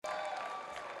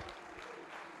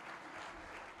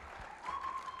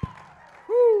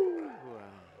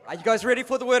Are you guys ready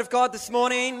for the Word of God this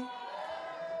morning?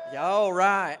 Yeah, all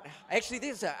right. Actually,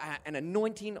 there's an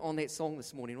anointing on that song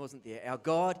this morning, wasn't there? Our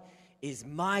God is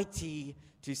mighty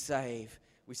to save.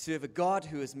 We serve a God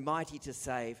who is mighty to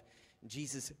save.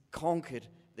 Jesus conquered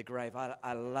the grave.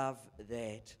 I love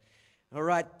that. All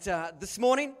right, this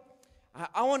morning,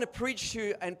 I want to preach to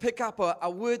you and pick up a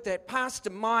word that Pastor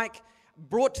Mike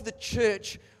brought to the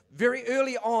church very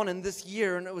early on in this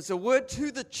year, and it was a word to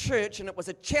the church, and it was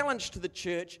a challenge to the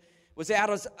church. It was out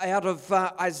of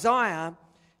Isaiah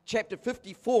chapter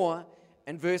 54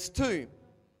 and verse 2.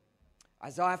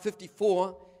 Isaiah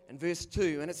 54 and verse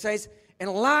 2, and it says,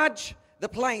 "Enlarge the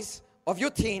place of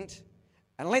your tent,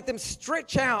 and let them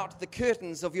stretch out the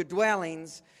curtains of your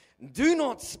dwellings. Do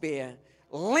not spare.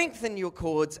 Lengthen your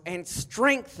cords and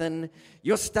strengthen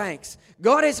your stakes."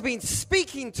 God has been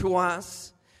speaking to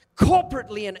us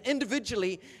corporately and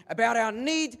individually about our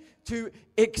need to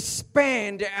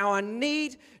expand, our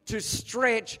need to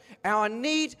stretch, our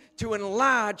need to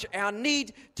enlarge, our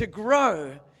need to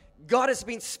grow. God has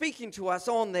been speaking to us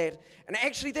on that. And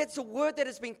actually, that's a word that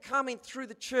has been coming through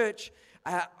the church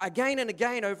again and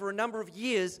again over a number of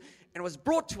years, and it was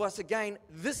brought to us again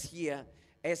this year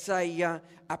as a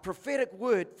prophetic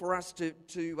word for us to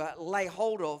lay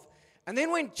hold of. And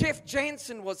then when Jeff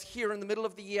Jansen was here in the middle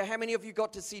of the year, how many of you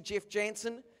got to see Jeff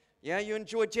Jansen? Yeah, you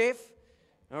enjoyed Jeff?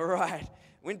 All right.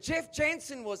 When Jeff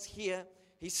Jansen was here,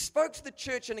 he spoke to the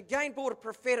church and again brought a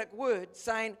prophetic word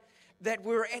saying that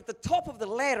we're at the top of the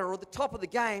ladder or the top of the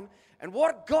game, and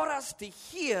what got us to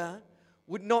here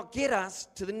would not get us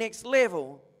to the next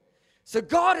level. So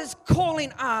God is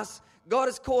calling us, God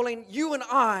is calling you and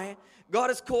I, God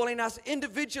is calling us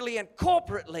individually and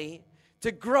corporately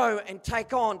to grow and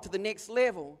take on to the next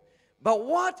level. But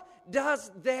what does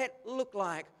that look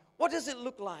like? What does it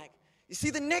look like? You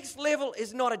see, the next level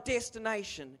is not a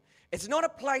destination. It's not a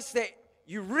place that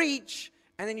you reach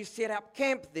and then you set up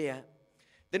camp there.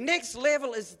 The next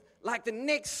level is like the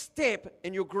next step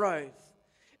in your growth.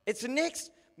 It's the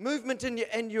next movement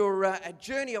in your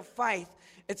journey of faith.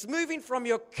 It's moving from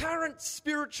your current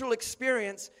spiritual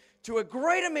experience to a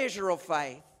greater measure of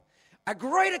faith, a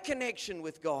greater connection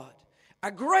with God, a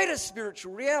greater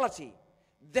spiritual reality.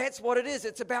 That's what it is.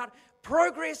 It's about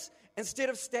progress instead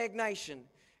of stagnation.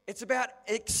 It's about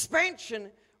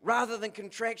expansion rather than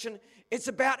contraction. It's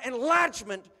about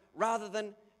enlargement rather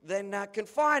than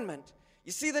confinement.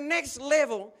 You see, the next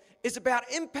level is about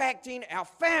impacting our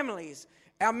families,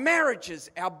 our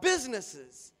marriages, our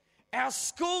businesses, our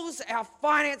schools, our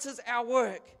finances, our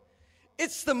work.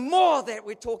 It's the more that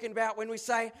we're talking about when we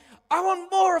say, I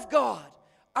want more of God.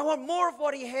 I want more of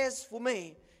what He has for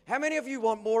me. How many of you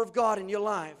want more of God in your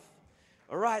life?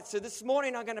 All right, so this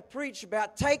morning I'm going to preach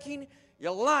about taking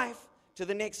your life to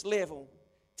the next level.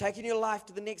 Taking your life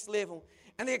to the next level.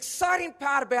 And the exciting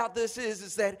part about this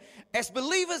is that as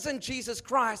believers in Jesus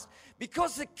Christ,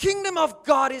 because the kingdom of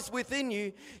God is within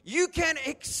you, you can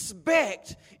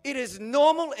expect, it is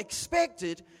normal,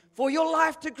 expected for your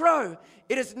life to grow.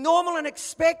 It is normal and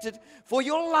expected for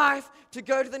your life to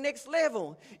go to the next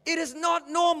level. It is not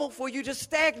normal for you to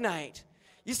stagnate.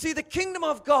 You see, the kingdom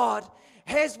of God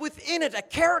has within it a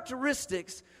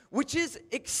characteristics which is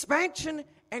expansion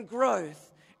and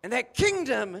growth. And that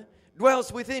kingdom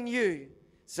dwells within you.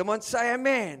 Someone say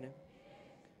amen.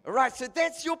 All right, so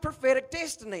that's your prophetic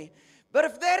destiny. But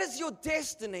if that is your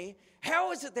destiny,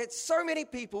 how is it that so many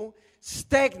people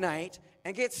stagnate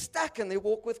and get stuck in their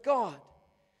walk with God?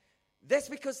 That's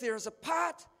because there is a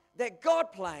part that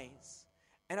God plays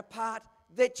and a part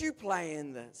that you play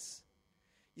in this.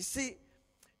 You see,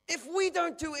 if we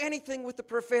don't do anything with the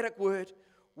prophetic word,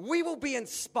 we will be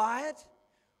inspired,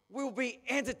 we will be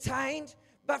entertained,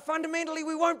 but fundamentally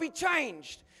we won't be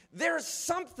changed. There is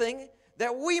something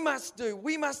that we must do.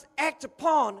 We must act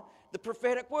upon the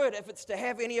prophetic word if it's to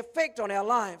have any effect on our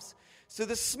lives. So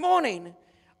this morning,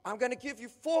 I'm going to give you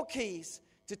 4 keys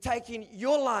to taking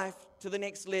your life to the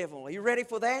next level. Are you ready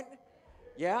for that?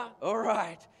 Yeah? All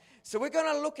right. So we're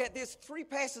going to look at, there's 3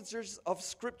 passages of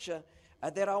Scripture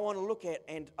that I want to look at.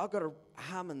 And I've got a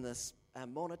hum in this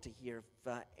monitor here.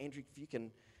 Andrew, if you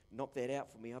can knock that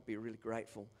out for me, I'd be really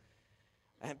grateful.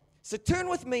 So turn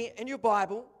with me in your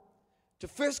Bible to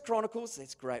 1 Chronicles.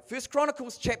 That's great. 1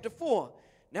 Chronicles chapter 4.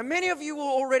 Now, many of you will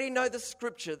already know this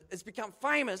scripture. It's become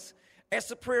famous as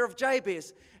the prayer of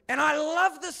Jabez. And I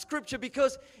love this scripture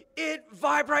because it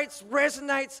vibrates,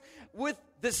 resonates with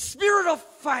the spirit of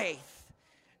faith.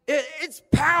 It's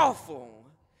powerful.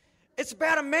 It's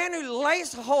about a man who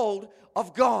lays hold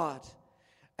of God.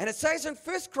 And it says in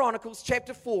 1 Chronicles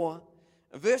chapter 4,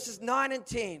 verses 9 and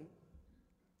 10,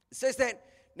 it says that,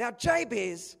 now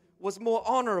Jabez was more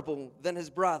honorable than his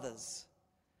brothers.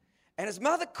 And his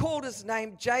mother called his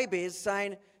name Jabez,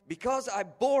 saying, because I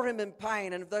bore him in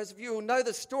pain. And if those of you who know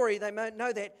the story, they might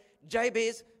know that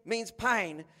Jabez means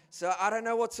pain. So I don't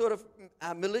know what sort of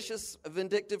malicious,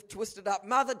 vindictive, twisted up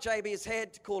mother Jabez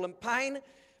had to call him pain.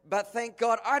 But thank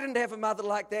God I didn't have a mother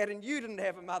like that, and you didn't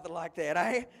have a mother like that,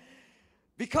 eh?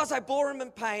 Because I bore him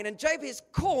in pain. And Jabez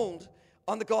called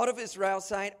on the God of Israel,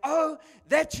 saying, oh,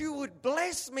 that you would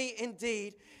bless me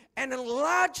indeed and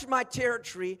enlarge my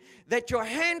territory, that your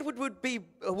hand would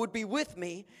be with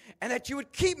me, and that you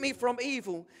would keep me from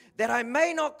evil, that I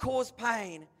may not cause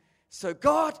pain. So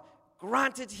God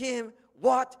granted him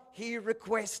what he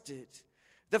requested.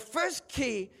 The first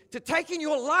key to taking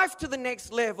your life to the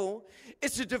next level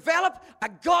is to develop a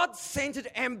God-centered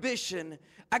ambition.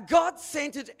 A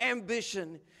God-centered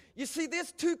ambition. You see,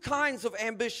 there's two kinds of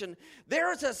ambition.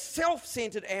 There is a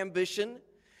self-centered ambition.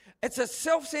 It's a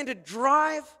self-centered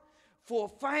drive for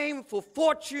fame, for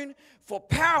fortune, for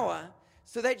power,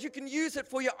 so that you can use it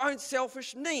for your own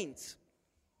selfish needs.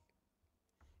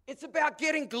 It's about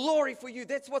getting glory for you.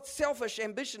 That's what selfish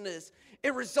ambition is.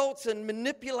 It results in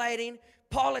manipulating,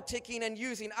 politicking, and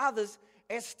using others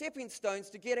as stepping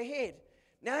stones to get ahead.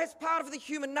 Now, that's part of the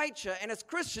human nature, and as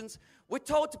Christians, we're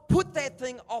told to put that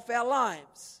thing off our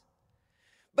lives.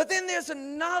 But then there's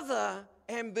another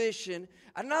ambition,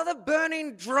 another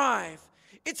burning drive.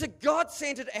 It's a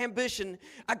God-centered ambition.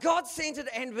 A God-centered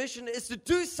ambition is to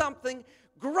do something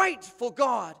great for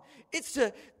God. It's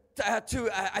a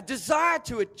desire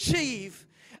to achieve.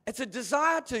 It's a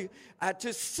desire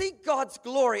to seek God's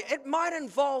glory. It might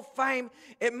involve fame.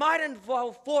 It might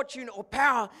involve fortune or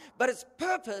power. But its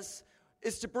purpose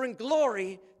is to bring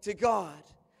glory to God.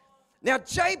 Now,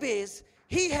 Jabez,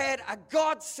 he had a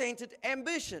God-centered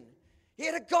ambition. He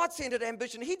had a God-centered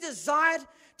ambition. He desired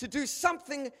to do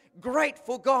something great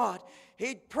for God.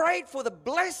 He prayed for the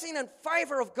blessing and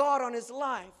favor of God on his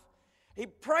life. He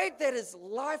prayed that his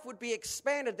life would be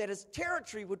expanded, that his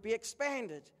territory would be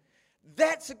expanded.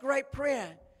 That's a great prayer.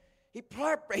 He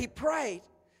prayed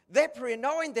that prayer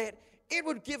knowing that it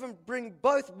would bring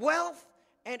both wealth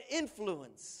and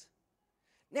influence.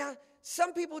 Now,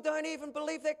 some people don't even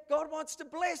believe that God wants to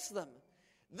bless them.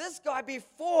 This guy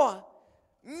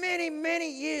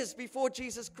many years before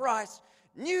Jesus Christ,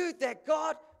 knew that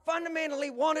God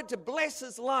fundamentally wanted to bless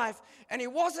his life, and he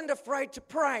wasn't afraid to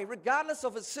pray, regardless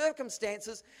of his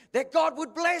circumstances, that God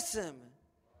would bless him.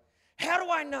 How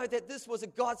do I know that this was a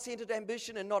God-centered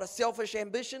ambition and not a selfish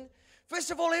ambition?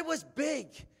 First of all, it was big.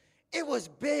 It was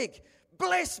big.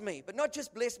 Bless me, but not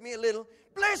just bless me a little,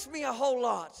 bless me a whole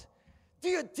lot. Do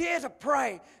you dare to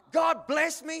pray, God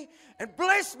bless me and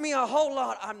bless me a whole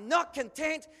lot? I'm not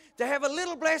content to have a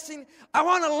little blessing. I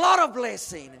want a lot of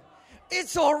blessing.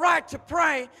 It's all right to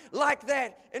pray like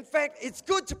that. In fact, it's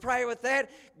good to pray with that.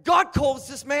 God calls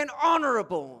this man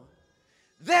honorable.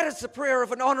 That is the prayer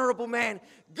of an honorable man.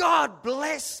 God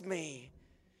bless me.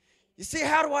 You see,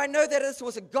 how do I know that this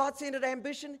was a God-centered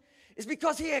ambition? It's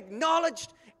because he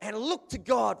acknowledged and looked to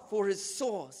God for his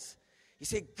source. He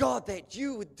said, God, that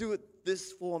you would do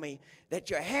this for me, that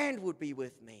your hand would be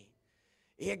with me.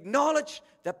 He acknowledged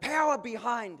the power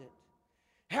behind it.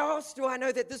 How else do I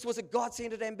know that this was a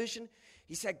God-centered ambition?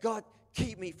 He said, God,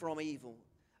 keep me from evil.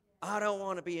 I don't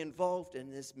want to be involved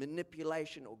in this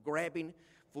manipulation or grabbing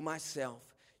for myself.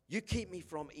 You keep me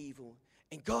from evil.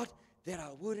 And God, that I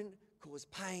wouldn't cause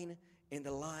pain in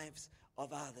the lives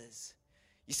of others.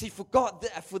 You see,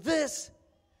 for this,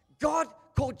 God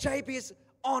called Jabez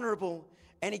honorable,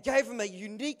 and he gave him a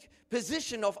unique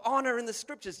position of honor in the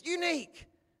scriptures. Unique.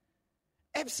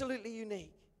 Absolutely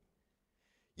unique.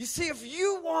 You see, if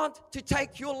you want to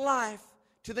take your life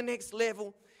to the next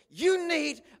level, you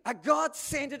need a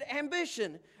God-centered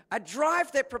ambition, a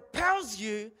drive that propels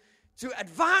you to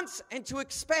advance and to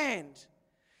expand.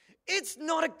 It's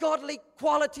not a godly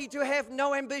quality to have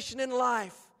no ambition in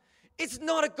life. It's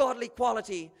not a godly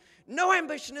quality. No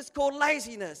ambition is called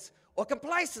laziness or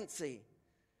complacency.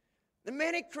 The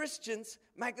many Christians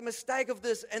make the mistake of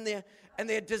this, and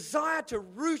their desire to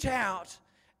root out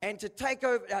and to take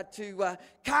over, to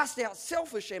cast out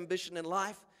selfish ambition in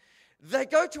life. They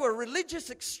go to a religious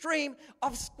extreme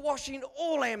of squashing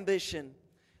all ambition.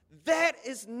 That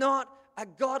is not a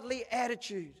godly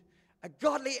attitude. A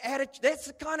godly attitude. That's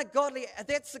the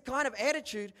kind of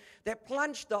attitude that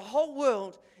plunged the whole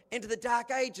world into the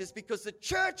dark ages, because the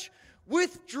church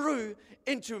withdrew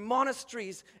into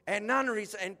monasteries and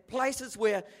nunneries and places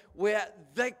where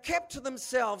they kept to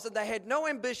themselves, and they had no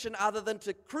ambition other than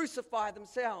to crucify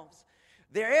themselves.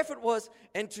 Their effort was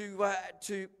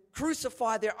to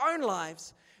crucify their own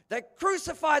lives. They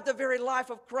crucified the very life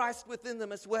of Christ within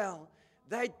them as well.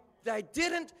 They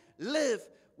didn't live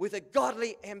with a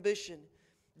godly ambition?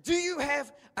 Do you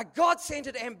have a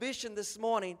God-centered ambition this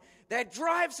morning that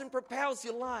drives and propels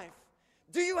your life?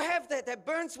 Do you have that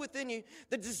burns within you,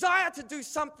 the desire to do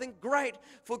something great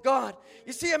for God?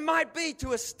 You see, it might be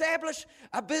to establish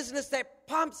a business that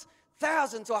pumps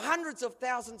thousands or hundreds of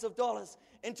thousands of dollars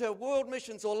into world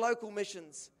missions or local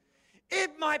missions.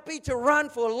 It might be to run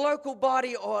for a local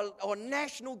body or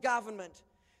national government.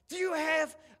 Do you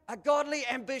have a godly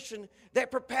ambition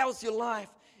that propels your life?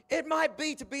 It might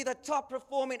be to be the top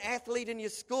performing athlete in your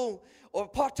school or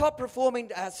top performing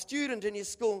student in your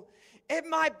school. It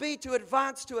might be to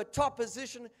advance to a top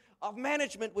position of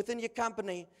management within your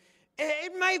company.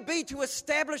 It may be to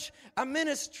establish a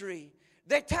ministry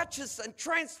that touches and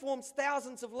transforms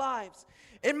thousands of lives.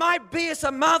 It might be as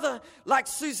a mother like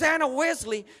Susanna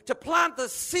Wesley to plant the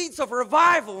seeds of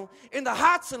revival in the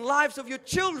hearts and lives of your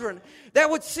children that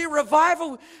would see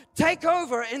revival take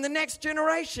over in the next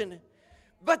generation.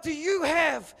 But do you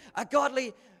have a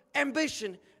godly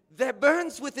ambition that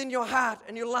burns within your heart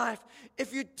and your life?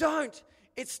 If you don't,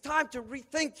 it's time to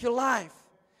rethink your life.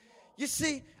 You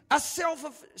see, a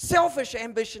selfish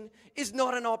ambition is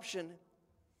not an option.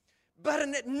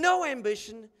 But no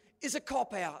ambition is a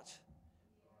cop-out.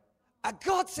 A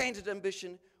God-centered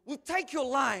ambition will take your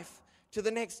life to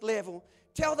the next level.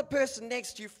 Tell the person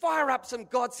next to you, fire up some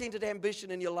God-centered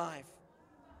ambition in your life.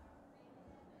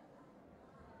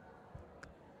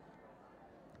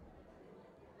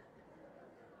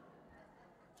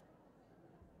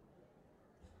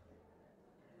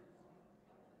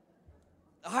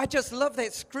 I just love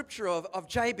that scripture of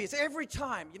Jabez. Every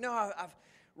time, I've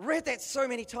read that so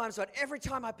many times, but every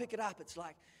time I pick it up, it's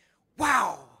like,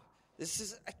 wow,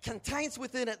 it contains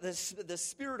within it the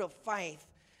spirit of faith.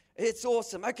 It's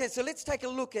awesome. Okay, so let's take a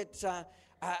look at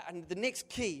the next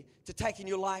key to taking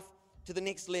your life to the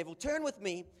next level. Turn with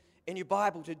me in your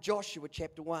Bible to Joshua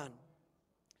chapter 1.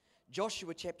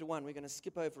 Joshua chapter 1. We're going to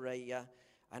skip over a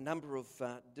number of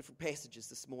different passages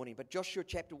this morning, but Joshua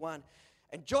chapter 1.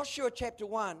 And Joshua chapter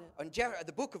 1, and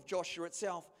the book of Joshua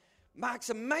itself, marks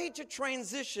a major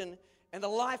transition in the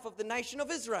life of the nation of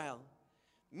Israel.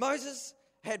 Moses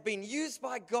had been used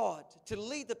by God to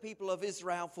lead the people of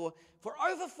Israel for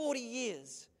over 40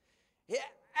 years. He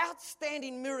had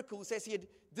outstanding miracles as he had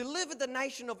delivered the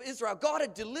nation of Israel. God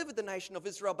had delivered the nation of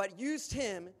Israel, but used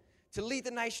him to lead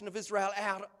the nation of Israel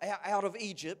out of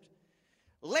Egypt,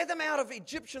 led them out of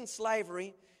Egyptian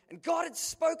slavery, and God had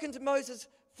spoken to Moses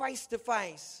face to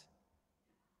face.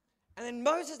 And then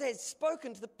Moses had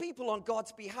spoken to the people on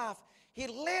God's behalf. He had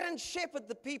led and shepherded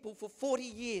the people for 40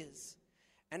 years.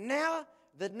 And now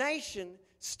the nation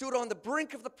stood on the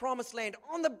brink of the promised land,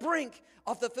 on the brink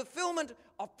of the fulfillment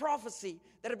of prophecy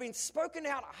that had been spoken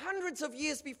out hundreds of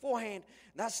years beforehand.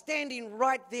 They're standing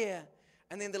right there.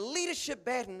 And then the leadership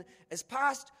baton is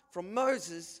passed from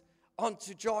Moses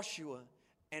onto Joshua.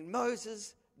 And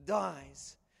Moses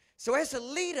dies. So as a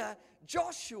leader,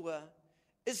 Joshua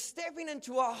is stepping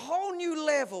into a whole new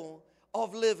level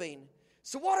of living.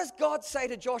 So what does God say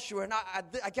to Joshua? And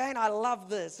I love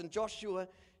this in Joshua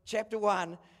chapter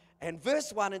 1 and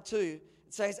verse 1 and 2.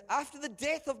 It says, after the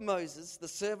death of Moses, the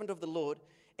servant of the Lord,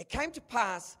 it came to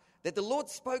pass that the Lord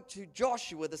spoke to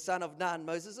Joshua, the son of Nun,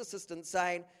 Moses' assistant,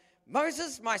 saying,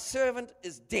 Moses, my servant,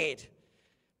 is dead.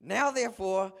 Now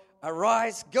therefore,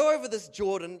 arise, go over this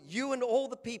Jordan, you and all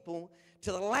the people,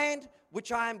 to the land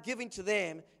which I am giving to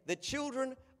them, the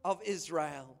children of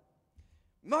Israel.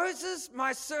 Moses,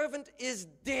 my servant, is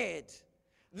dead.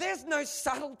 There's no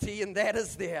subtlety in that,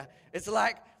 is there? It's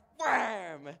like,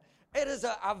 wham! It is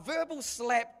a verbal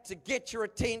slap to get your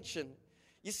attention.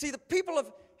 You see, the people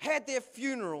have had their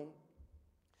funeral.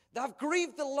 They've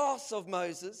grieved the loss of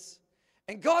Moses.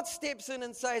 And God steps in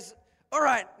and says, all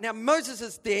right, now Moses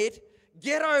is dead.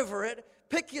 Get over it.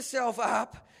 Pick yourself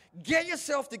up. Get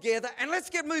yourself together. And let's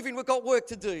get moving. We've got work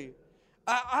to do.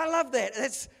 I love that.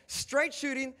 It's straight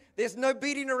shooting. There's no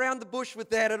beating around the bush with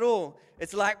that at all.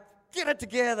 It's like, get it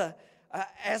together.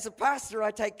 As a pastor,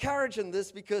 I take courage in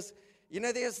this because,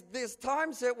 there's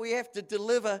times that we have to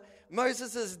deliver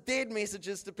Moses' dead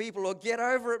messages to people or get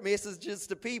over it messages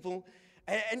to people.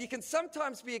 And you can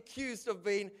sometimes be accused of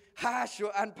being harsh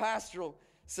or unpastoral.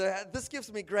 So this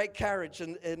gives me great courage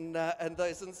in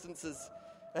those instances.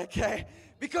 Okay?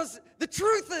 Because the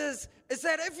truth is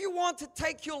that if you want to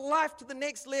take your life to the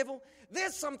next level,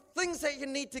 there's some things that you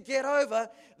need to get over.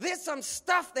 There's some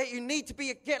stuff that you need to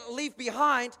leave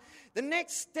behind. The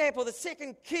next step or the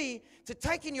second key to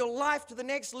taking your life to the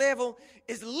next level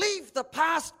is leave the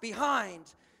past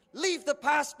behind. Leave the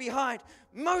past behind.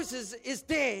 Moses is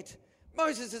dead.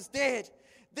 Moses is dead.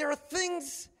 There are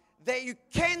things that you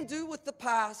can do with the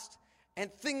past,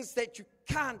 and things that you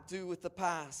can't do with the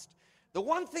past. The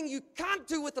one thing you can't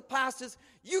do with the past is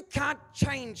you can't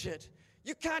change it.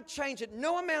 You can't change it.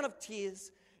 No amount of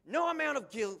tears, no amount of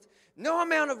guilt, no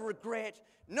amount of regret,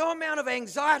 no amount of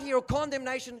anxiety or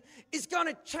condemnation is going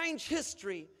to change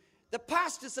history. The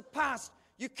past is the past.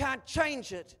 You can't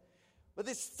change it. But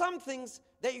there's some things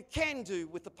that you can do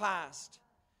with the past.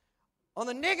 On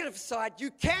the negative side,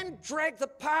 you can drag the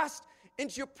past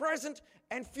into your present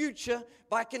and future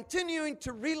by continuing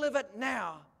to relive it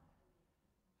now.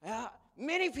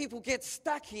 Many people get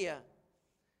stuck here.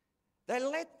 They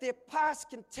let their past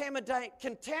contaminate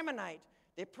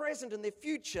their present and their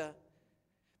future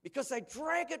because they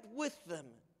drag it with them.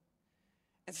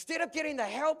 Instead of getting the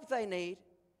help they need,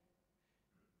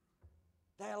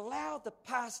 they allow the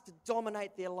past to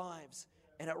dominate their lives,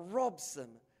 and it robs them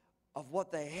of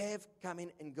what they have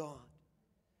coming in God.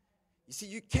 You see,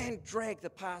 you can drag the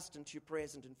past into your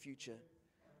present and future,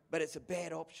 but it's a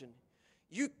bad option.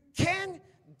 You can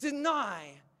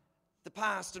deny the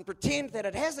past and pretend that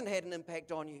it hasn't had an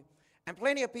impact on you, and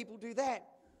plenty of people do that.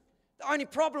 The only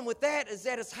problem with that is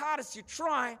that as hard as you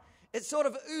try, it sort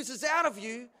of oozes out of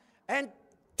you and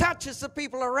touches the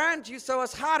people around you, so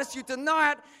as hard as you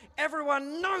deny it,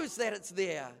 everyone knows that it's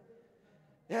there.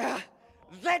 Yeah,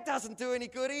 that doesn't do any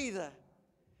good either.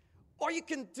 Or you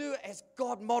can do as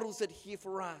God models it here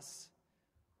for us.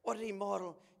 What did he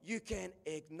model? You can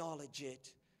acknowledge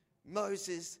it.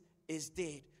 Moses is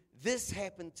dead. This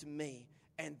happened to me,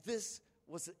 and this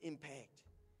was the impact.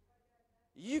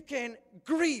 You can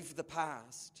grieve the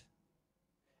past.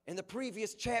 In the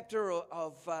previous chapter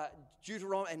of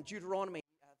Deuteronomy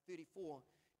 34,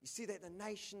 you see that the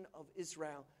nation of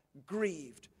Israel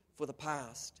grieved for the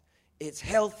past. It's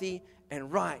healthy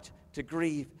and right to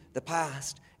grieve the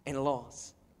past and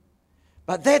loss.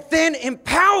 But that then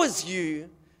empowers you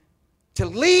to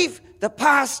leave the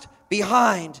past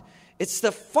behind. It's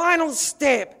the final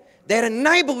step that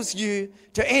enables you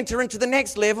to enter into the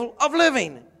next level of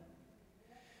living.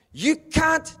 You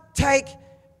can't take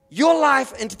your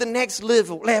life into the next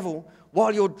level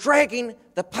while you're dragging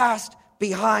the past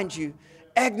behind you.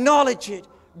 Acknowledge it,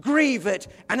 grieve it,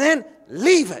 and then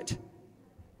leave it.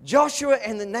 Joshua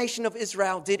and the nation of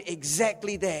Israel did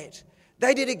exactly that.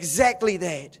 They did exactly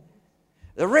that.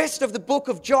 The rest of the book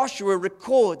of Joshua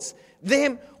records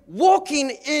them walking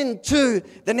into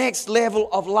the next level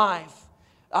of life.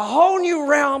 A whole new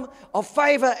realm of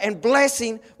favor and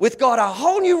blessing with God. A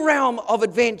whole new realm of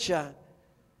adventure.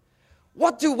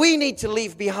 What do we need to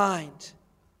leave behind?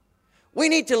 We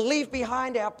need to leave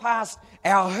behind our past,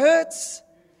 our hurts,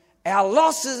 our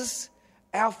losses,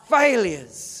 our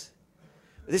failures.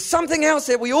 There's something else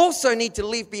that we also need to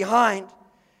leave behind,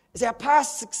 is our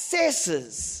past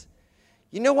successes.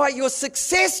 You know what? Your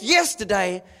success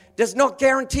yesterday does not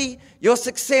guarantee your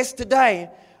success today.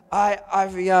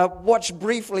 I watched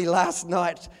briefly last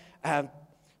night,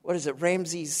 what is it,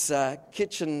 Ramsay's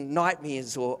Kitchen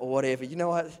Nightmares or whatever, you know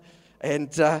what?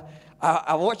 And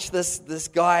I watched this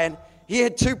guy, and he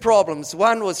had two problems.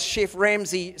 One was Chef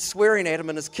Ramsay swearing at him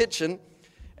in his kitchen,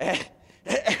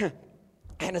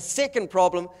 and a second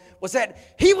problem was that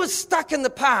he was stuck in the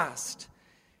past.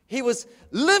 He was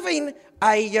living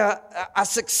a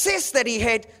success that he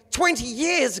had 20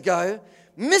 years ago,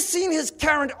 missing his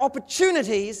current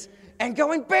opportunities and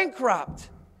going bankrupt.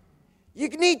 You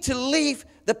need to leave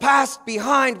the past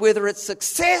behind, whether it's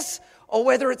success or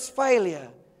whether it's failure.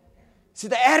 See,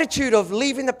 the attitude of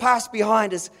leaving the past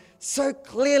behind is so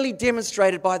clearly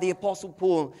demonstrated by the Apostle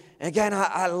Paul. And again,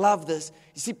 I love this.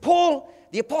 You see, Paul,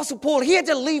 the Apostle Paul, he had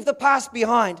to leave the past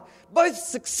behind, both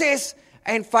success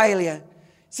and failure.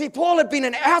 See, Paul had been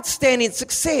an outstanding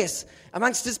success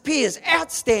amongst his peers,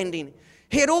 outstanding.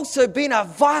 He had also been a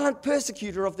violent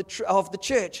persecutor of the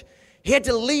church. He had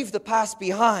to leave the past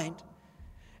behind.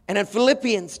 And in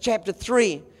Philippians chapter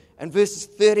 3 and verses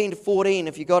 13 to 14,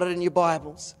 if you got it in your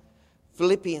Bibles,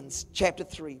 Philippians chapter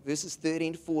 3, verses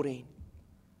 13 to 14.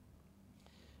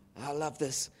 I love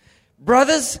this.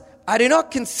 Brothers, I do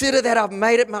not consider that I've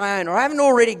made it my own, or I haven't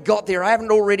already got there, I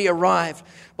haven't already arrived.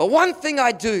 But one thing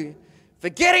I do,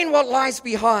 forgetting what lies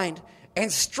behind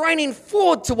and straining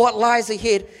forward to what lies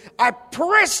ahead, I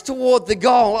press toward the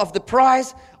goal of the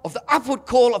prize of the upward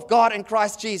call of God in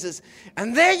Christ Jesus.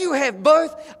 And there you have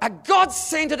both a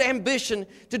God-centered ambition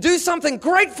to do something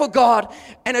great for God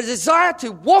and a desire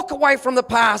to walk away from the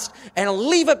past and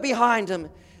leave it behind him.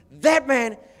 That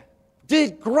man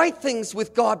did great things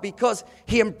with God because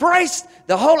he embraced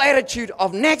the whole attitude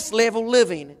of next level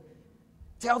living.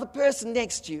 Tell the person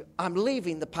next to you, I'm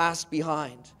leaving the past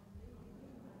behind.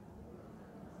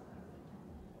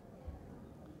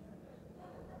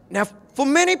 Now, for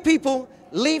many people,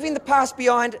 leaving the past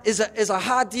behind is a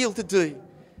hard deal to do.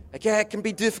 Okay, it can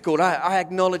be difficult. I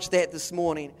acknowledge that this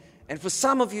morning. And for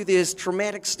some of you, there's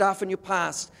traumatic stuff in your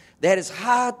past that is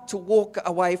hard to walk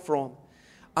away from.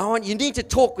 You need to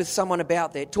talk with someone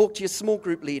about that. Talk to your small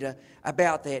group leader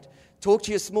about that. Talk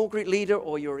to your small group leader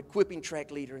or your equipping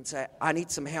track leader and say, I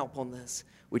need some help on this.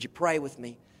 Would you pray with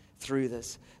me through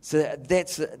this? So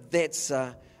that's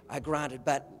granted.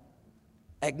 But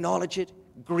acknowledge it,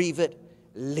 grieve it,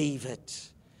 leave it.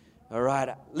 All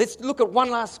right. Let's look at one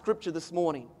last scripture this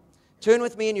morning. Turn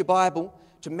with me in your Bible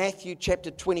to Matthew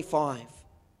chapter 25.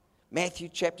 Matthew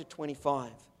chapter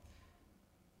 25.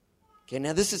 Okay,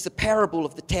 now this is the parable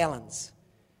of the talents.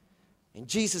 And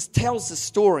Jesus tells the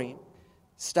story,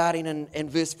 starting in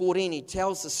verse 14, he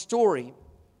tells the story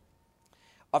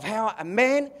of how a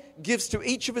man gives to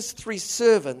each of his 3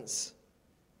 servants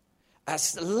a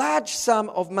large sum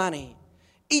of money.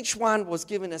 Each one was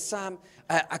given a sum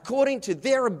according to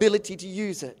their ability to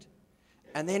use it.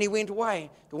 And then he went away.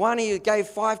 The one he gave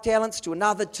 5 talents, to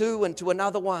another 2, and to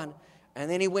another 1. And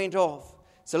then he went off.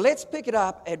 So let's pick it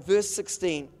up at verse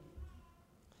 16.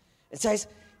 It says,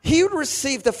 he who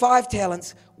received the 5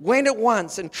 talents went at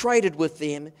once and traded with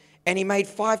them, and he made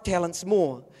 5 talents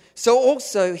more. So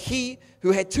also he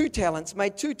who had 2 talents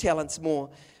made 2 talents more.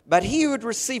 But he who had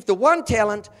received the 1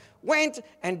 talent went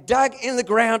and dug in the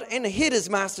ground and hid his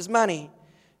master's money.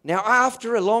 Now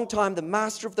after a long time the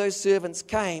master of those servants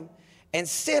came and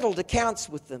settled accounts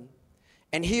with them.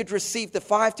 And he had received the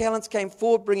 5 talents, came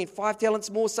forward bringing 5 talents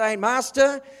more, saying,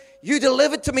 Master, you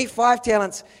delivered to me 5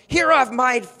 talents. Here I've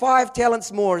made 5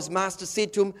 talents more. His master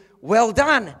said to him, well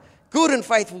done, good and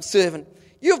faithful servant.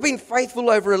 You've been faithful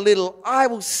over a little. I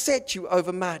will set you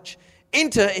over much.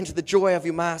 Enter into the joy of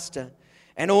your master.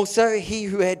 And also he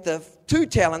who had the 2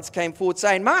 talents came forward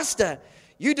saying, Master,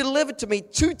 you delivered to me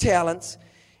 2 talents.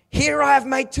 Here I have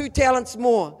made 2 talents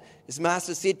more. His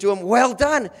master said to him, well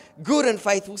done, good and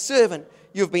faithful servant.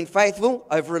 You've been faithful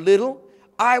over a little.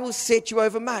 I will set you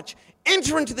over much.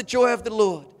 Enter into the joy of the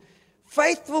Lord.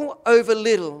 Faithful over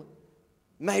little,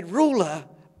 made ruler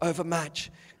over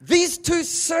much. These 2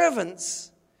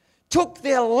 servants took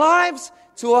their lives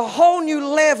to a whole new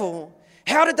level.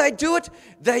 How did they do it?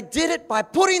 They did it by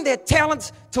putting their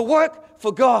talents to work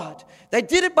for God. They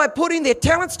did it by putting their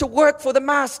talents to work for the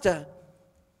master.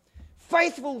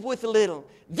 Faithful with little.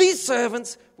 These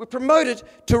servants were promoted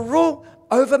to rule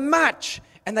over much,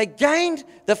 and they gained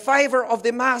the favor of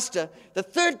their master. The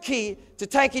third key to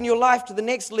taking your life to the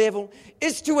next level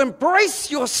is to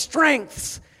embrace your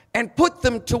strengths and put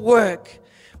them to work.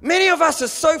 Many of us are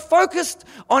so focused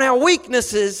on our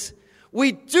weaknesses,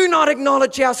 we do not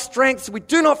acknowledge our strengths, we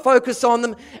do not focus on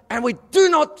them, and we do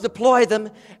not deploy them,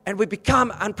 and we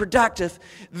become unproductive.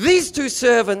 These 2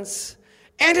 servants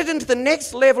entered into the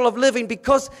next level of living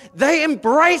because they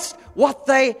embraced what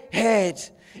they had.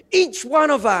 Each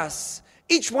one of us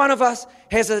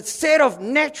has a set of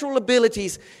natural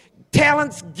abilities,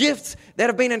 talents, gifts that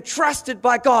have been entrusted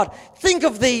by God. Think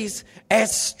of these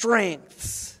as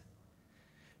strengths.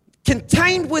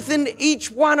 Contained within each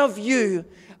one of you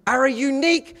are a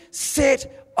unique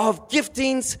set of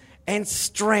giftings and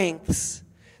strengths.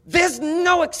 There's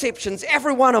no exceptions,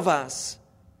 every one of us.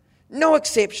 No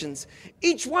exceptions.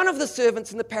 Each one of the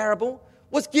servants in the parable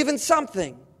was given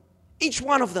something. Each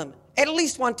one of them, at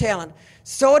least 1 talent.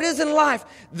 So it is in life.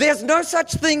 There's no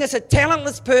such thing as a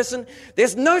talentless person.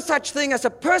 There's no such thing as a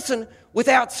person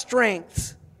without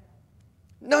strengths.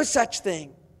 No such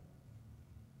thing.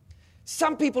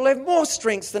 Some people have more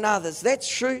strengths than others. That's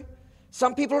true.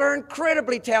 Some people are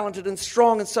incredibly talented and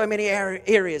strong in so many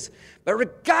areas. But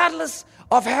regardless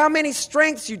of how many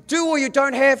strengths you do or you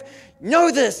don't have, know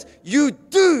this, you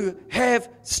do have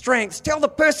strengths. Tell the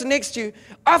person next to you,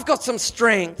 I've got some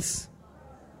strengths.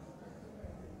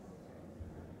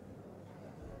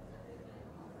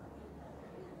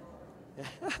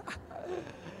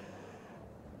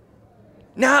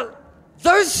 Now,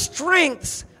 those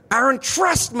strengths are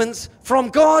entrustments from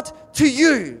God to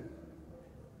you.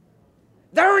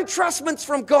 They're entrustments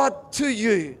from God to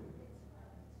you.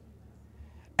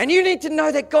 And you need to know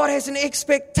that God has an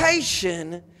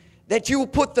expectation that you will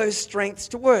put those strengths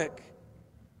to work.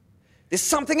 There's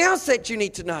something else that you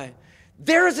need to know.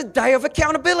 There is a day of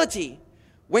accountability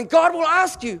when God will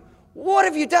ask you, what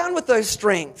have you done with those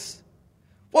strengths?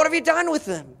 What have you done with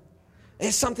them?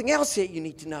 There's something else that you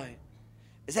need to know,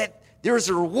 is that there is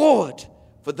a reward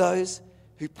for those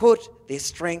who put their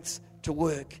strengths to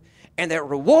work. And that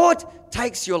reward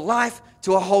takes your life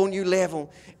to a whole new level.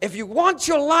 If you want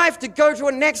your life to go to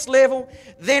a next level,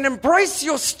 then embrace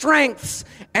your strengths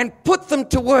and put them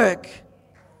to work.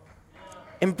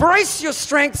 Embrace your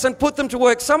strengths and put them to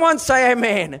work. Someone say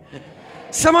amen.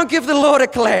 Someone give the Lord a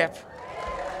clap.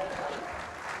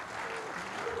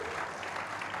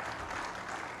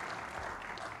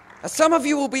 Some of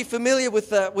you will be familiar with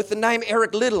the name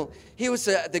Eric Liddell. He was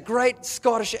the great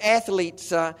Scottish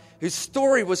athlete whose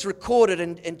story was recorded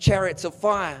in Chariots of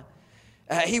Fire.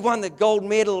 He won the gold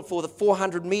medal for the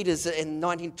 400 meters in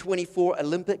 1924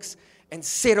 Olympics and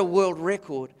set a world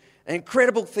record. An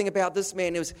incredible thing about this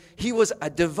man is he was a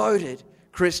devoted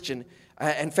Christian.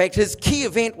 In fact, his key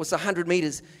event was 100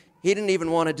 meters. He didn't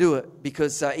even want to do it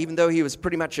because even though he was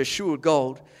pretty much assured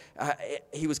gold,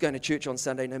 he was going to church on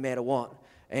Sunday no matter what.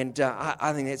 And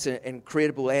I think that's an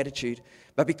incredible attitude.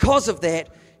 But because of that,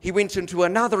 he went into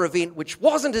another event, which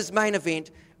wasn't his main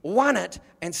event, won it,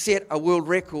 and set a world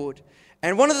record.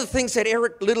 And one of the things that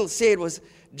Eric Liddell said was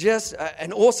just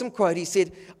an awesome quote. He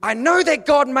said, "I know that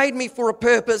God made me for a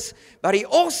purpose, but He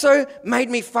also made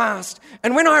me fast.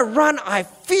 And when I run, I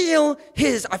feel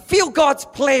God's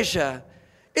pleasure."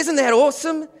 Isn't that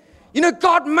awesome? You know,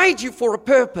 God made you for a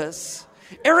purpose.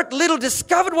 Eric Liddell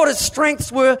discovered what his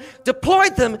strengths were,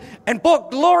 deployed them, and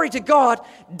brought glory to God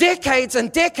decades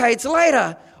and decades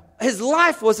later. His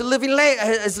life was a living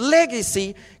his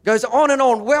legacy goes on and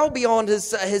on, well beyond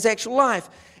his actual life.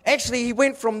 Actually, he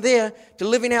went from there to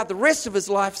living out the rest of his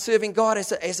life serving God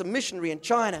as a missionary in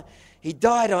China. He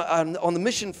died on the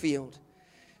mission field.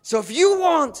 So if you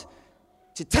want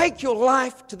to take your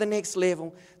life to the next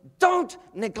level, don't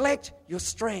neglect your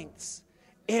strengths.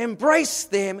 Embrace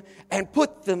them and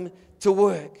put them to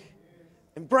work.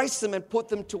 Embrace them and put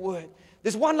them to work.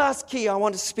 There's one last key I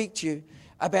want to speak to you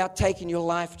about taking your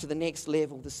life to the next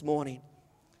level this morning.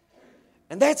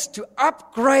 And that's to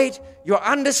upgrade your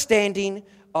understanding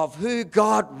of who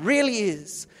God really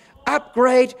is.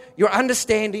 Upgrade your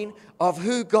understanding of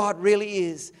who God really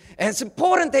is. And it's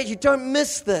important that you don't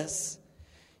miss this.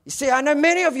 You see, I know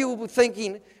many of you will be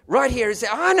thinking right here, say,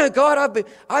 "I know God,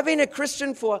 I've been a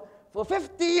Christian for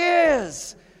 50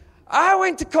 years. I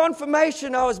went to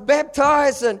confirmation, I was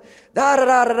baptized, and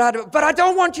da-da-da-da-da. But I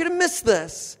don't want you to miss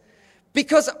this.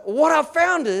 Because what I've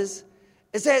found is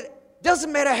that it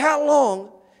doesn't matter how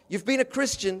long you've been a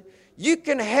Christian, you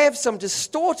can have some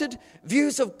distorted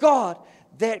views of God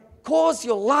that cause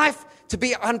your life to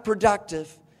be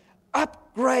unproductive.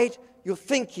 Upgrade your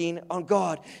thinking on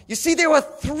God. You see, there were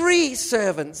 3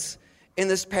 servants in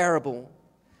this parable.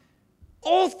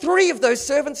 All 3 of those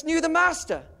servants knew the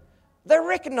master. They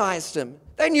recognized him.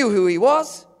 They knew who he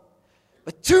was.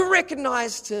 But 2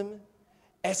 recognized him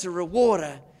as a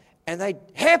rewarder, and they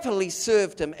happily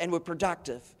served him and were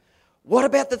productive. What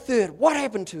about the 3rd? What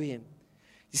happened to him?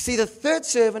 You see, the 3rd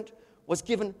servant was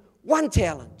given 1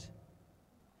 talent.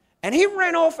 And he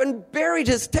ran off and buried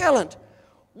his talent.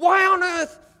 Why on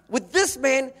earth would this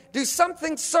man do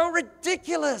something so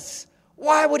ridiculous?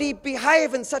 Why would he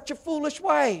behave in such a foolish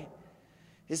way?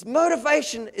 His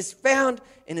motivation is found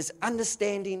in his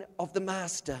understanding of the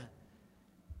master.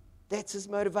 That's his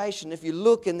motivation. If you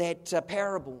look in that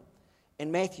parable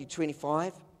in Matthew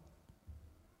 25,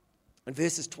 in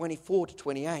verses 24 to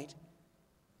 28,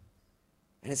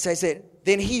 and it says that,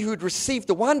 "Then he who had received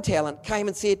the 1 talent came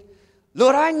and said,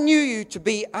 'Lord, I knew you to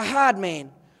be a hard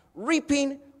man,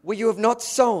 reaping where you have not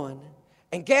sown,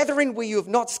 and gathering where you have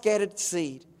not scattered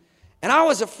seed. And I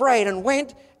was afraid and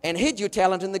went and hid your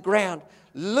talent in the ground.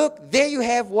 Look, there you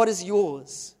have what is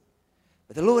yours.'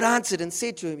 But the Lord answered and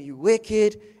said to him, 'You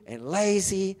wicked and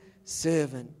lazy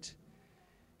servant.'"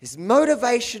 His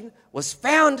motivation was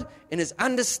found in his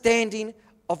understanding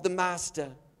of the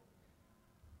master.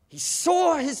 He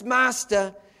saw his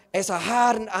master as a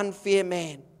hard and unfair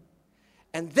man.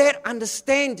 And that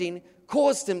understanding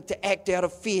caused him to act out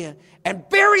of fear and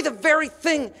bury the very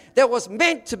thing that was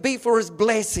meant to be for his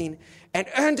blessing, and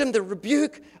earned him the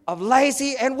rebuke of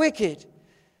lazy and wicked.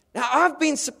 Now, I've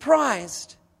been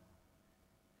surprised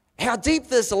how deep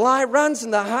this lie runs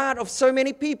in the heart of so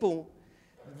many people.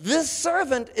 This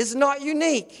servant is not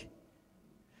unique.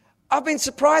 I've been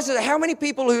surprised at how many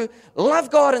people who love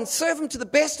God and serve Him to the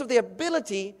best of their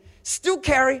ability still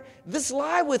carry this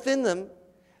lie within them,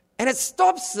 and it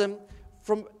stops them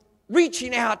from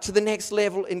reaching out to the next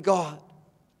level in God.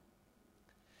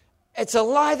 It's a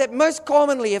lie that most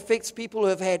commonly affects people who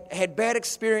have had bad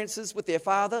experiences with their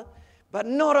father, but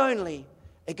not only,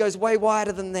 it goes way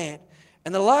wider than that.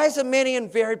 And the lies are many and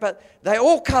varied, but they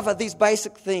all cover these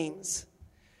basic themes.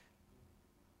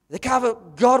 They cover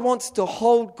God wants to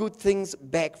hold good things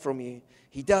back from you.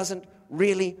 He doesn't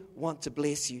really want to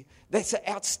bless you. That's an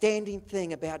outstanding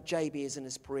thing about Jabez in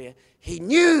his prayer. He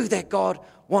knew that God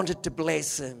wanted to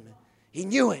bless him. He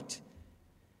knew it.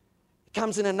 It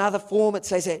comes in another form. It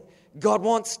says that God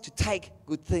wants to take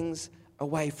good things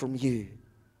away from you.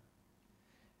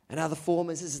 Another form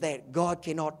is that God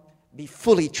cannot be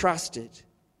fully trusted.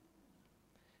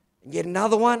 And yet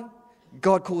another one,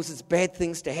 God causes bad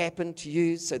things to happen to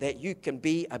you so that you can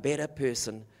be a better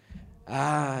person.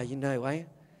 You know, eh?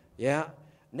 Yeah.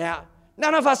 Now,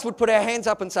 none of us would put our hands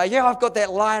up and say, yeah, I've got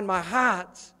that lie in my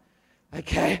heart.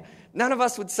 Okay? None of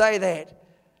us would say that.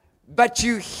 But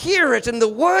you hear it in the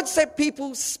words that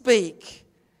people speak.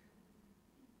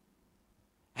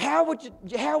 How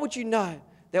would you know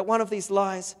that one of these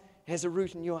lies has a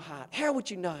root in your heart? How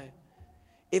would you know?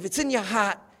 If it's in your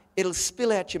heart, it'll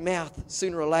spill out your mouth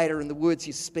sooner or later in the words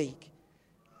you speak.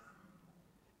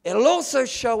 It'll also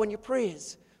show in your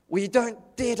prayers, where you don't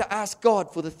dare to ask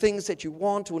God for the things that you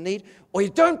want or need, or you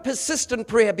don't persist in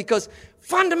prayer because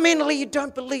fundamentally you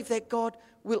don't believe that God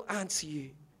will answer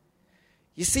you.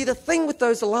 You see, the thing with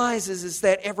those lies is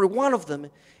that every one of them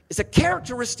is a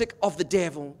characteristic of the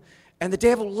devil. And the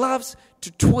devil loves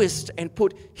to twist and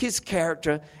put his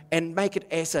character and make it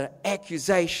as an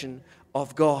accusation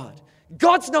of God.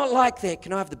 God's not like that.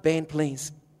 Can I have the band,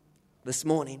 please, this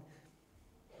morning?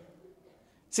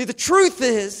 See, the truth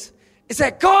is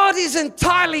that God is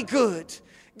entirely good.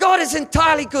 God is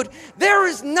entirely good. There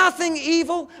is nothing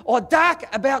evil or dark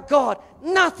about God.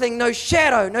 Nothing, no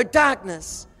shadow, no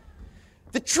darkness.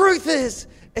 The truth is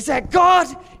that God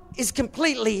is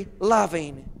completely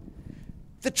loving.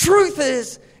 The truth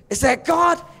is that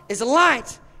God is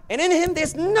light, and in Him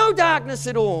there's no darkness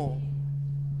at all.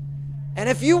 And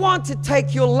if you want to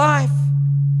take your life,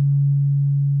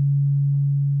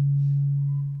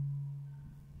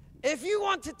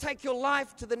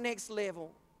 to the next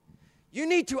level, you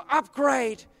need to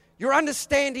upgrade your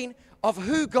understanding of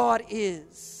who God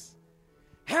is.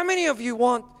 How many of you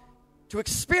want to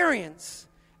experience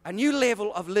a new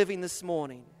level of living this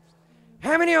morning?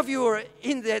 How many of you are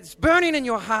in that's burning in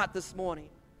your heart this morning?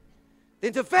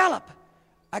 Then develop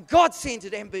a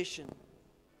God-centered ambition.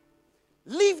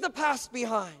 Leave the past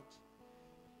behind.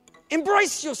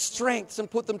 Embrace your strengths and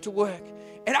put them to work.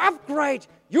 And upgrade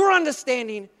your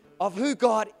understanding of who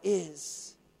God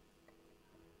is.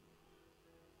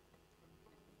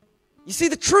 You see,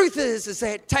 the truth is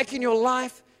that taking your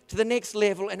life to the next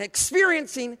level and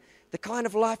experiencing the kind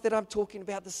of life that I'm talking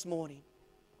about this morning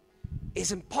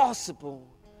is impossible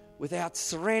without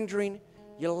surrendering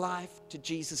your life to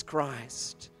Jesus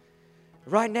Christ.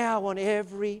 Right now, I want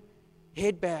every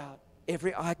head bowed,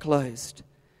 every eye closed.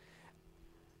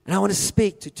 And I want to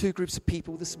speak to two groups of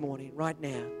people this morning, right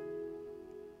now.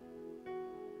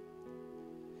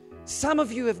 Some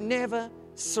of you have never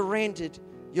surrendered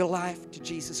your life to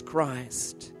Jesus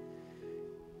Christ.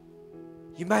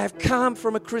 You may have come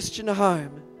from a Christian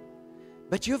home,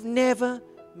 but you've never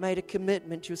made a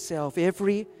commitment yourself.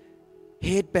 Every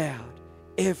head bowed,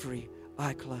 every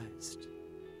eye closed.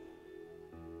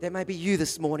 That may be you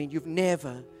this morning. You've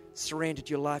never surrendered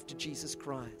your life to Jesus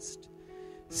Christ.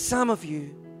 Some of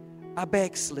you are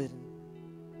backslidden.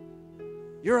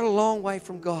 You're a long way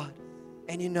from God,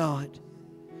 and you know it.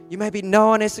 You may be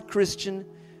known as a Christian,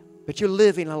 but you're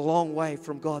living a long way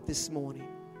from God this morning.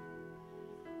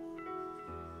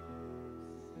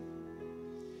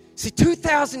 See,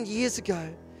 2,000 years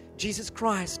ago, Jesus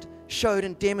Christ showed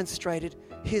and demonstrated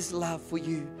His love for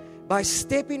you by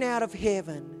stepping out of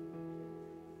heaven,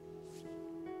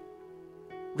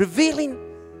 revealing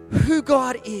who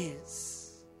God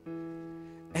is,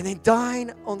 and then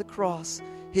dying on the cross.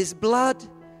 His blood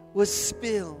was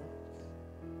spilled.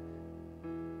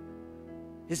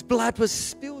 His blood was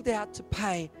spilled out to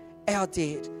pay our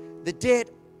debt, the debt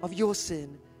of your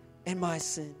sin and my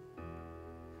sin.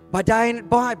 By dying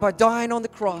on the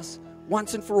cross,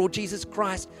 once and for all, Jesus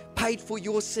Christ paid for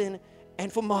your sin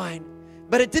and for mine.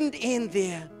 But it didn't end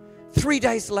there. 3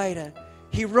 days later,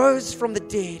 He rose from the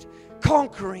dead,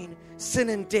 conquering sin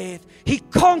and death. He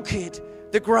conquered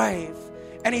the grave.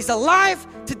 And He's alive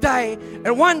today.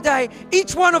 And one day,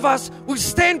 each one of us will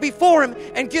stand before Him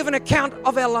and give an account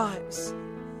of our lives.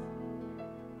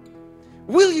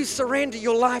 Will you surrender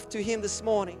your life to Him this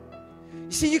morning?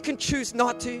 You see, you can choose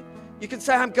not to. You can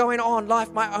say, I'm going on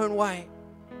life my own way.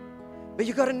 But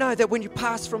you've got to know that when you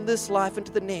pass from this life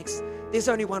into the next, there's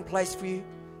only one place for you.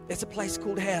 There's a place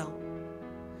called hell.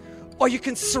 Or you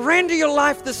can surrender your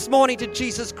life this morning to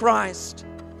Jesus Christ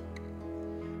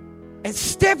and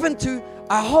step into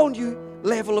a whole new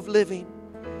level of living.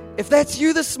 If that's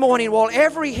you this morning, while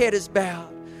every head is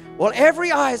bowed, while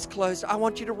every eye is closed, I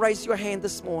want you to raise your hand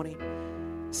this morning.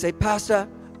 Say, Pastor,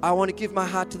 I want to give my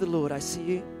heart to the Lord. I see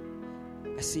you.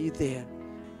 I see you there.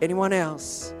 Anyone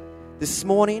else? This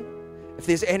morning, if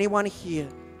there's anyone here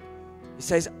who He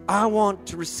says, I want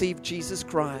to receive Jesus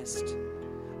Christ.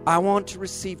 I want to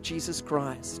receive Jesus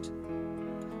Christ.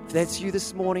 If that's you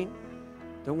this morning,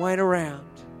 don't wait around.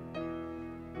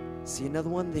 See another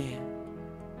one there.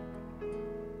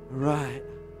 Right.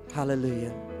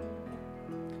 Hallelujah.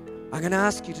 I'm going to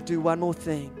ask you to do one more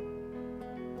thing.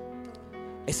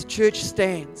 As the church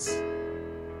stands,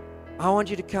 I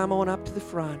want you to come on up to the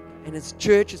front. And as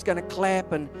church is going to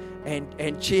clap and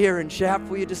cheer and shout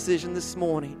for your decision this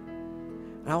morning.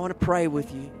 And I want to pray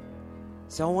with you.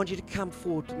 So I want you to come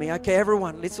forward to me. Okay,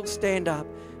 everyone, let's all stand up.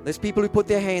 There's people who put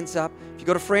their hands up. If you've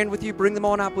got a friend with you, bring them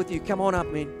on up with you. Come on up,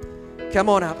 man. Come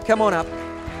on up. Come on up.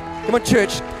 Come on,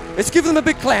 church. Let's give them a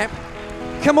big clap.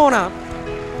 Come on up.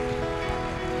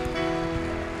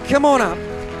 Come on up.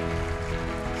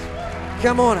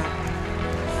 Come on up.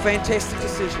 Fantastic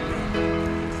decision.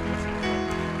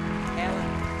 Alan,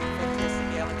 fantastic.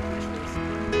 Alan,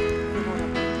 come on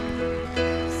up.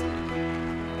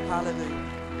 Hallelujah.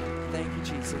 Thank you,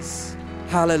 Jesus.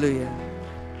 Hallelujah.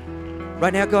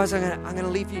 Right now, guys, I'm going to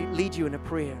lead you in a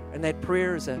prayer. And that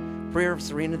prayer is a prayer of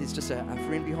surrender. There's just a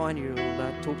friend behind you who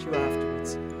will talk to you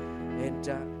afterwards. And,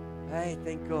 hey,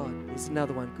 thank God. There's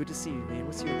another one. Good to see you, man.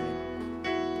 What's your name?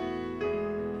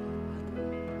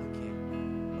 Okay.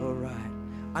 All right.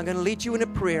 I'm going to lead you in a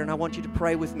prayer, and I want you to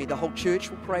pray with me. The whole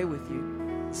church will pray with you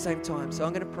at the same time. So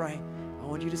I'm going to pray. I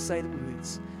want you to say the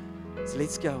words. So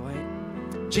let's go, eh?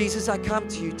 Jesus, I come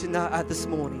to you tonight, this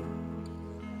morning.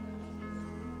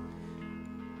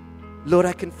 Lord,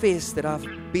 I confess that I've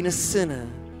been a sinner.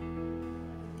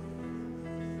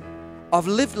 I've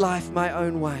lived life my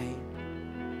own way.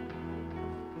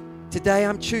 Today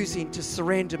I'm choosing to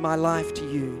surrender my life to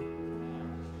you.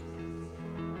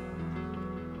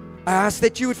 I ask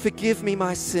that you would forgive me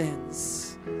my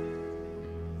sins.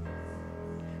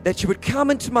 That you would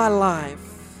come into my life.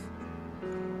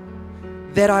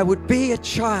 That I would be a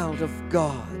child of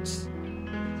God.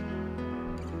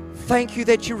 Thank you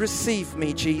that you receive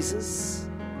me, Jesus.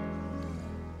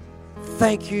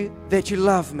 Thank you that you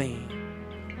love me.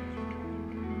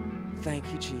 Thank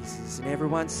you, Jesus. And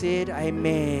everyone said,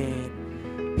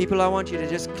 amen. People, I want you to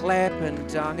just clap, and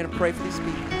I'm going to pray for these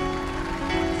people.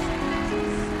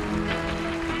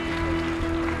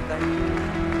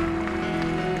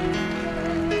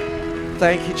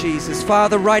 Thank you, Jesus.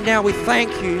 Father, right now we thank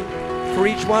you for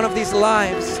each one of these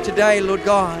lives today, Lord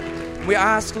God. We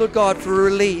ask, Lord God, for a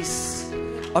release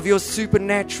of your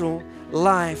supernatural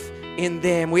life in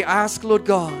them. We ask, Lord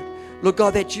God,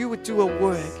 that you would do a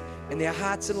work in their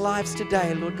hearts and lives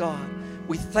today, Lord God.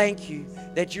 We thank you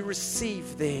that you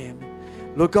receive them.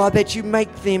 Lord God, that you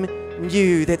make them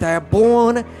new, that they are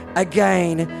born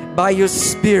again by your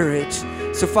Spirit.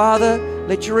 So, Father,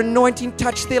 let your anointing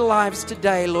touch their lives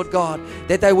today, Lord God,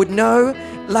 that they would know,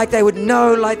 like they would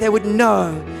know,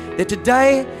 that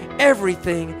today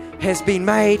everything has been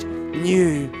made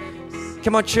new.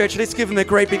 Come on, church, let's give them a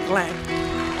great big clap.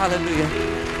 Hallelujah.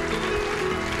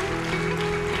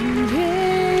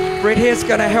 Brett here's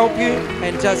going to help you,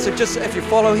 and so just if you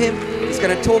follow him, he's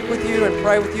going to talk with you and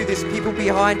pray with you. There's people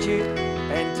behind you.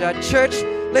 And church,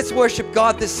 let's worship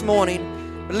God this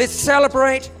morning. Let's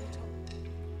celebrate,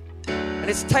 and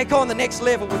let's take on the next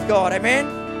level with God.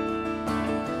 Amen.